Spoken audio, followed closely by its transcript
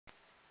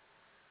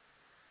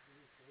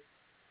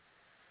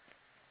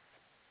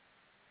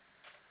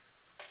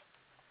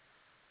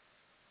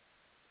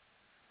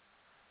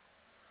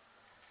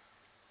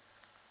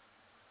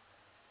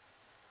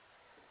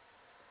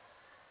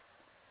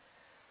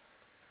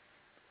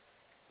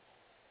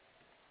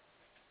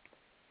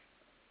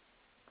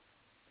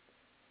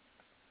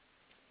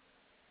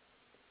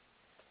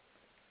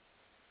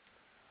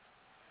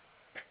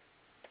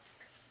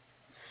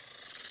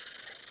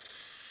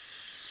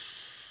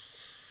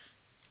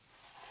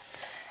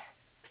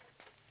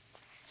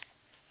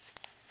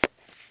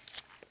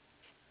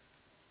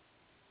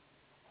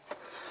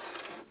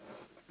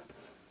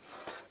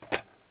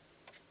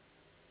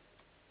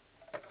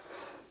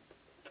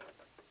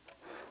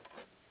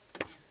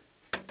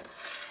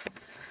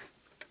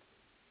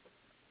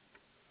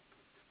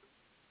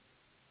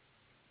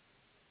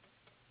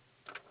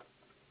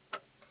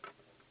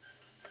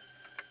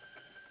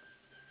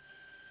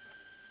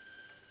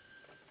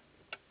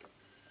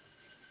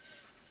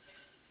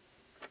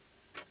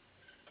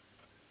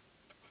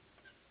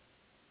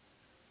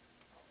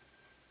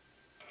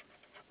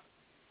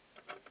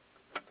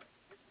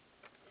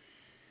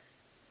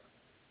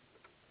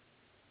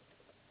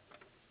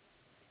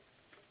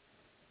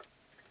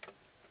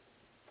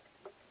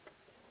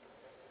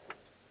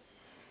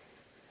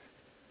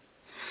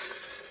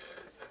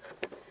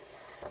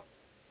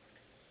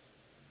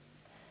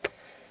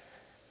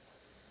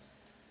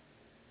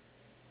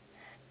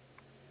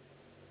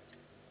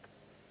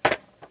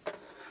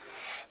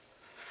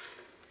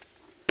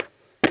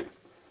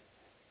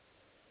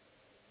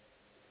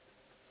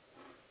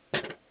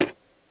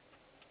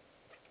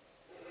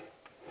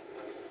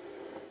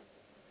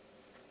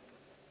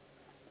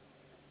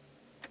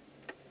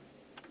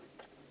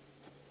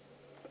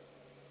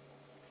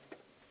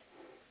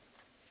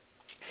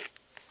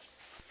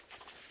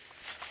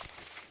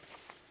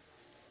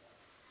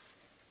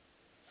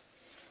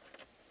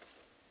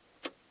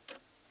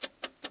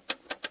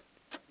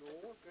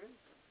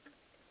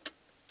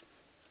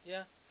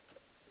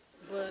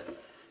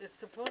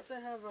supposed to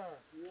have a...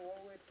 You all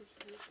the way push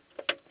it in?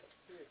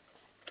 Here.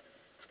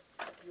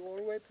 You all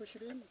the way push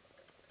it in?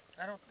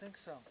 I don't think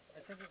so.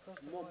 I think it goes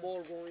to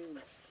more going.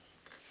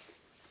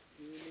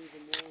 You need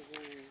more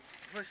going.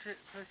 Push it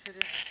in,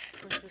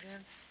 push it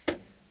in.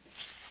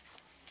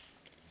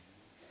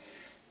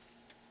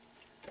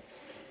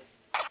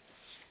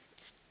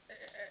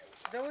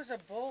 There was a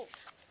bolt,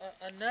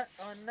 a nut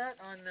on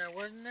there,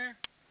 wasn't there?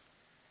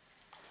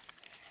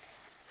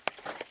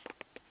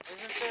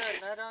 Isn't there a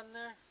nut on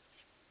there?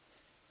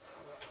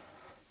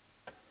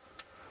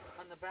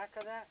 On the back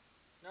of that?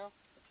 No?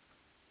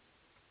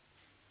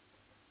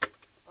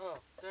 Oh,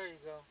 there you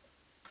go.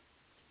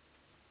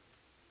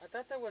 I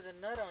thought there was a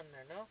nut on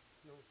there, no?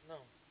 No.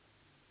 No.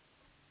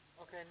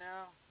 Okay,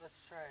 now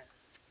let's try it.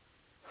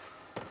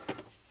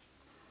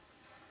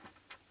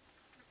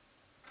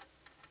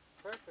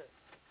 Perfect.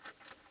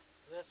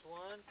 That's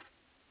one.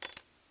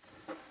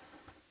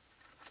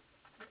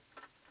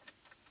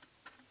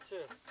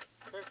 Two.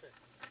 Perfect.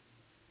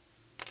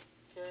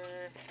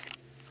 Okay.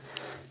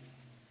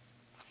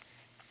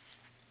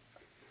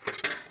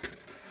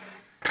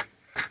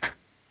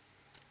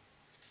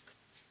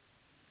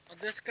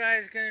 This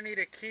guy's gonna need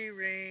a key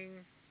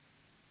ring.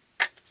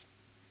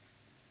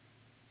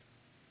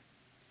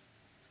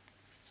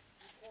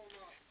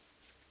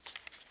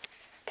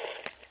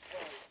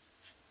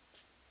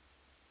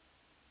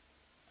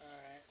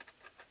 Alright.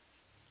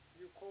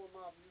 You call him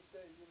up, you say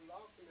you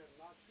locksmith,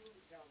 not shoe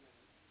repairman,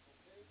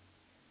 okay?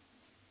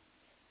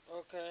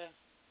 Okay.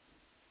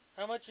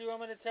 How much you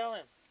want me to tell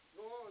him?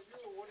 No, you,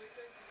 what do you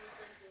think you're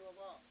thinking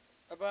about?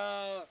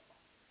 About,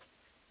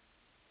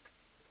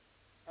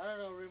 I don't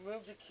know,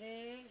 remove the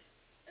key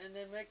and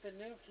then make the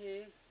new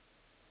key.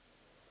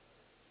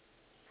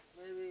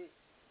 Maybe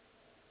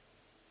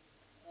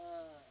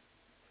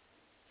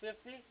 50?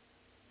 50?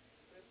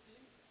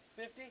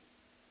 50? I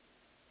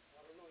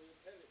don't know, you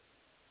tell him.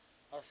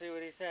 I'll see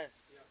what he says.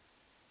 Yeah.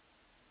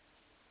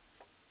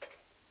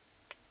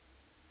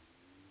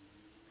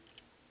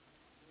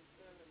 You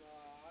tell him,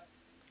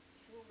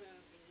 shoeman,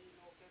 you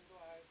know, can do,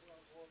 I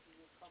go to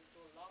you come to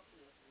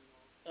locksmith, you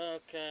know.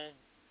 Okay.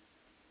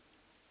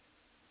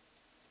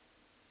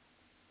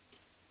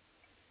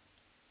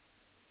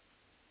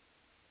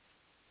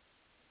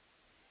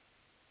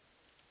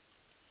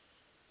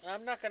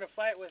 I'm not gonna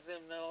fight with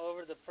him though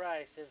over the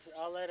price. If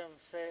I'll let him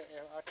say,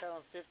 I'll tell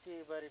him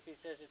 50. But if he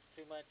says it's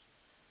too much,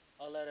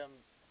 I'll let him.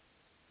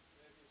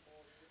 Maybe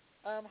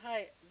 40.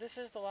 Hi. This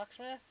is the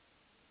locksmith.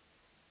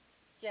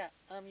 Yeah.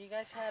 You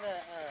guys had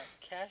a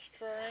cash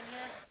drawer in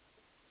here.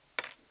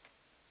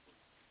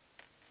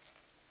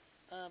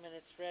 And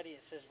it's ready.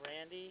 It says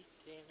Randy.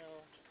 Do you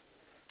know?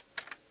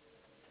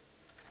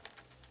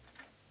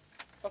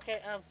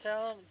 Okay.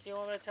 Tell him. Do you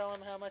want me to tell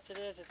him how much it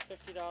is? It's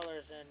 $50,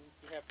 and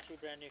you have 2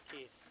 brand new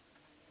keys.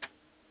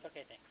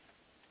 Okay, thanks.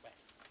 Bye.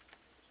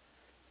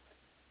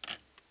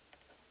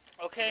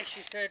 Okay,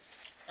 she said,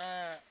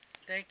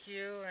 thank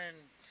you, and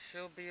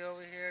she'll be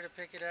over here to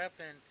pick it up,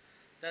 and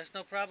that's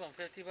no problem,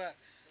 $50.